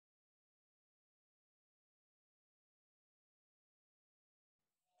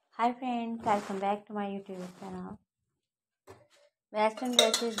Hi friends, welcome back to my YouTube channel. Western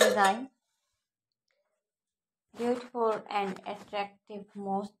dresses design, beautiful and attractive,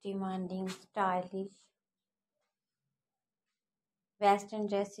 most demanding, stylish Western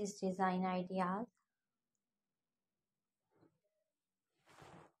dresses design ideas.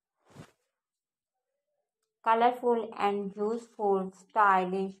 Colorful and useful,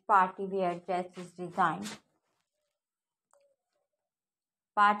 stylish party wear dresses design.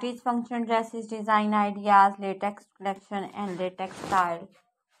 Parties function dresses design ideas, latex collection and latex style.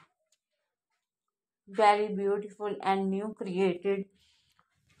 Very beautiful and new created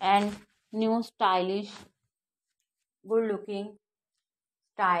and new stylish, good looking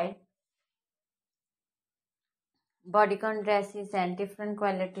style. Bodycon dresses and different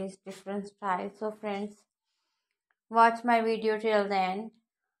qualities, different styles. So friends, watch my video till the end.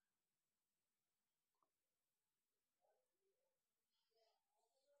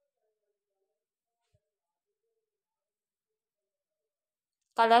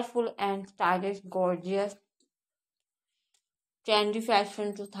 Colorful and stylish, gorgeous, trendy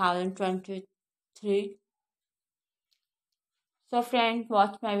fashion 2023. So friends,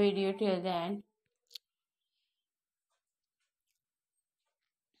 watch my video till the end.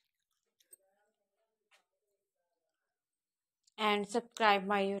 And subscribe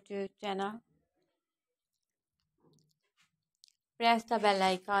my YouTube channel. Press the bell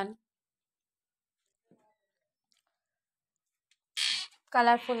icon.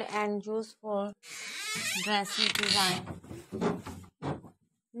 Colorful and useful dressy design.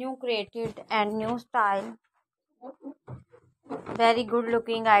 New created and new style. Very good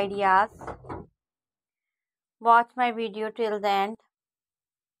looking ideas. Watch my video till the end.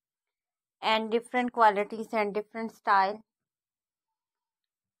 And different qualities and different style.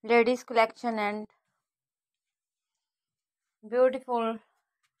 Ladies collection and beautiful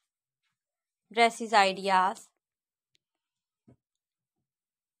dresses ideas.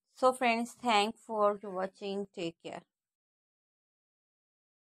 So friends, thanks for watching. Take care.